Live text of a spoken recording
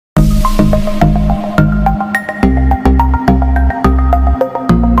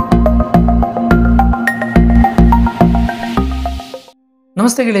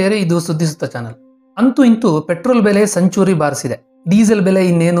ನಮಸ್ತೆ ಗೆಳೆಯರೇ, ಇದು ಸುದ್ದಿ ಸುತ್ತ ಚಾನಲ್. ಅಂತೂ ಇಂತೂ ಪೆಟ್ರೋಲ್ ಬೆಲೆ ಸಂಚೂರಿ ಬಾರಿಸಿದೆ. ಡೀಸೆಲ್ ಬೆಲೆ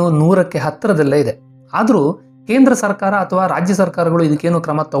ಇನ್ನೇನು 100ಕ್ಕೆ ಹತ್ತಿರದಲ್ಲೇ ಇದೆ. ಆದರೂ ಕೇಂದ್ರ ಸರ್ಕಾರ ಅಥವಾ ರಾಜ್ಯ ಸರ್ಕಾರಗಳು ಇದಕ್ಕೇನು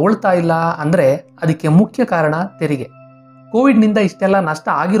ಕ್ರಮ ತಗೊಳ್ತಾ ಇಲ್ಲ ಅಂದ್ರೆ ಅದಕ್ಕೆ ಮುಖ್ಯ ಕಾರಣ ತೆರಿಗೆ. ಕೋವಿಡ್ನಿಂದ ಇಷ್ಟೆಲ್ಲ ನಷ್ಟ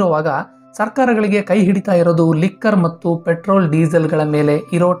ಆಗಿರುವಾಗ ಸರ್ಕಾರಗಳಿಗೆ ಕೈ ಹಿಡಿತಾ ಇರೋದು ಲಿಕ್ಕರ್ ಮತ್ತು ಪೆಟ್ರೋಲ್ ಡೀಸೆಲ್ಗಳ ಮೇಲೆ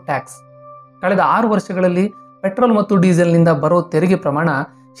ಇರೋ ಟ್ಯಾಕ್ಸ್. ಕಳೆದ 6 ವರ್ಷಗಳಲ್ಲಿ ಪೆಟ್ರೋಲ್ ಮತ್ತು ಡೀಸೆಲ್ನಿಂದ ಬರೋ ತೆರಿಗೆ ಪ್ರಮಾಣ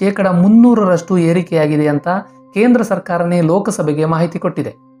 300% ಏರಿಕೆಯಾಗಿದೆ ಅಂತ ಕೇಂದ್ರ ಸರ್ಕಾರನೇ ಲೋಕಸಭೆಗೆ ಮಾಹಿತಿ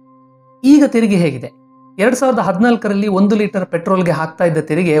ಕೊಟ್ಟಿದೆ. ಈಗ ತೆರಿಗೆ ಹೇಗಿದೆ? 2014ರಲ್ಲಿ 1 ಲೀಟರ್ ಪೆಟ್ರೋಲ್ಗೆ ಹಾಕ್ತಾ ಇದ್ದ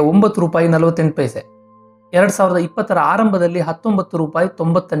ತೆರಿಗೆ ₹9.48. 2020ರ ಆರಂಭದಲ್ಲಿ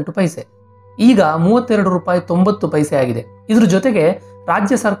 ₹19.98. ಈಗ ₹32.90 ಆಗಿದೆ. ಇದ್ರ ಜೊತೆಗೆ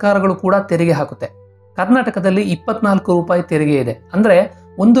ರಾಜ್ಯ ಸರ್ಕಾರಗಳು ಕೂಡ ತೆರಿಗೆ ಹಾಕುತ್ತೆ. ಕರ್ನಾಟಕದಲ್ಲಿ ₹24 ತೆರಿಗೆ ಇದೆ. ಅಂದ್ರೆ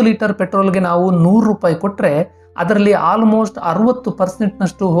 1 ಲೀಟರ್ ಪೆಟ್ರೋಲ್ಗೆ ನಾವು ₹100 ಕೊಟ್ರೆ ಅದರಲ್ಲಿ ಆಲ್ಮೋಸ್ಟ್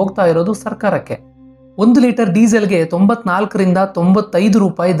 60%ನಷ್ಟು ಹೋಗ್ತಾ ಇರೋದು ಸರ್ಕಾರಕ್ಕೆ. 1 ಲೀಟರ್ ಡೀಸೆಲ್ಗೆ ₹94ರಿಂದ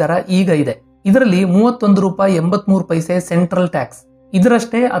 ₹95 ದರ ಈಗ ಇದೆ. ಇದರಲ್ಲಿ ₹31.83 ಸೆಂಟ್ರಲ್ ಟ್ಯಾಕ್ಸ್.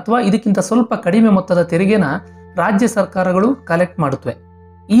 ಇದರಷ್ಟೇ ಅಥವಾ ಇದಕ್ಕಿಂತ ಸ್ವಲ್ಪ ಕಡಿಮೆ ಮೊತ್ತದ ತೆರಿಗೆನ ರಾಜ್ಯ ಸರ್ಕಾರಗಳು ಕಲೆಕ್ಟ್ ಮಾಡುತ್ತವೆ.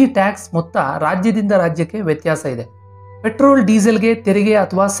 ಈ ಟ್ಯಾಕ್ಸ್ ಮೊತ್ತ ರಾಜ್ಯದಿಂದ ರಾಜ್ಯಕ್ಕೆ ವ್ಯತ್ಯಾಸ ಇದೆ. ಪೆಟ್ರೋಲ್ ಡೀಸೆಲ್ಗೆ ತೆರಿಗೆ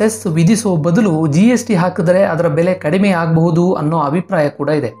ಅಥವಾ ಸೆಸ್ ವಿಧಿಸುವ ಬದಲು GST ಹಾಕಿದರೆ ಅದರ ಬೆಲೆ ಕಡಿಮೆ ಆಗಬಹುದು ಅನ್ನೋ ಅಭಿಪ್ರಾಯ ಕೂಡ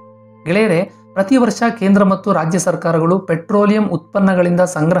ಇದೆ. ಗೆಳೆಯರೆ, ಪ್ರತಿ ವರ್ಷ ಕೇಂದ್ರ ಮತ್ತು ರಾಜ್ಯ ಸರ್ಕಾರಗಳು ಪೆಟ್ರೋಲಿಯಂ ಉತ್ಪನ್ನಗಳಿಂದ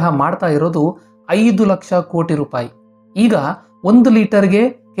ಸಂಗ್ರಹ ಮಾಡ್ತಾ ಇರೋದು 5 ಲಕ್ಷ ಕೋಟಿ ರೂಪಾಯಿ. ಈಗ 1 ಲೀಟರ್ಗೆ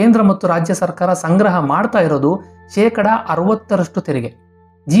ಕೇಂದ್ರ ಮತ್ತು ರಾಜ್ಯ ಸರ್ಕಾರ ಸಂಗ್ರಹ ಮಾಡ್ತಾ ಇರೋದು 60% ತೆರಿಗೆ.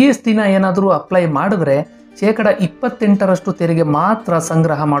 GSTನ ಏನಾದರೂ ಅಪ್ಲೈ ಮಾಡಿದ್ರೆ 28% ತೆರಿಗೆ ಮಾತ್ರ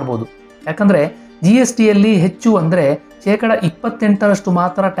ಸಂಗ್ರಹ ಮಾಡ್ಬೋದು. ಯಾಕಂದ್ರೆ GSTಯಲ್ಲಿ ಹೆಚ್ಚು ಅಂದ್ರೆ 28%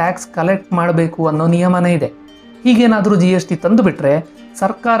 ಮಾತ್ರ ಟ್ಯಾಕ್ಸ್ ಕಲೆಕ್ಟ್ ಮಾಡಬೇಕು ಅನ್ನೋ ನಿಯಮನೇ ಇದೆ. ಹೀಗೇನಾದರೂ GST ತಂದು ಬಿಟ್ರೆ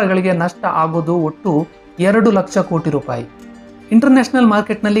ಸರ್ಕಾರಗಳಿಗೆ ನಷ್ಟ ಆಗೋದು ಒಟ್ಟು 2 ಲಕ್ಷ ಕೋಟಿ ರೂಪಾಯಿ. ಇಂಟರ್ನ್ಯಾಷನಲ್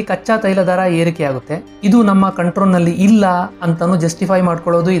ಮಾರ್ಕೆಟ್ನಲ್ಲಿ ಕಚ್ಚಾ ತೈಲ ದರ ಏರಿಕೆಯಾಗುತ್ತೆ. ಇದು ನಮ್ಮ ಕಂಟ್ರೋಲ್ನಲ್ಲಿ ಇಲ್ಲ ಅಂತಾನು ಜಸ್ಟಿಫೈ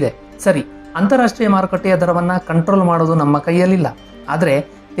ಮಾಡ್ಕೊಳ್ಳೋದು ಇದೆ. ಸರಿ, ಅಂತಾರಾಷ್ಟ್ರೀಯ ಮಾರುಕಟ್ಟೆಯ ದರವನ್ನ ಕಂಟ್ರೋಲ್ ಮಾಡೋದು ನಮ್ಮ ಕೈಯಲ್ಲಿಲ್ಲ. ಆದರೆ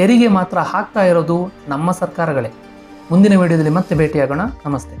ತೆರಿಗೆ ಮಾತ್ರ ಹಾಕ್ತಾ ಇರೋದು ನಮ್ಮ ಸರ್ಕಾರಗಳೇ. ಮುಂದಿನ ವಿಡಿಯೋದಲ್ಲಿ ಮತ್ತೆ ಭೇಟಿಯಾಗೋಣ.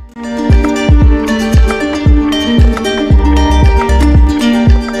 ನಮಸ್ತೆ.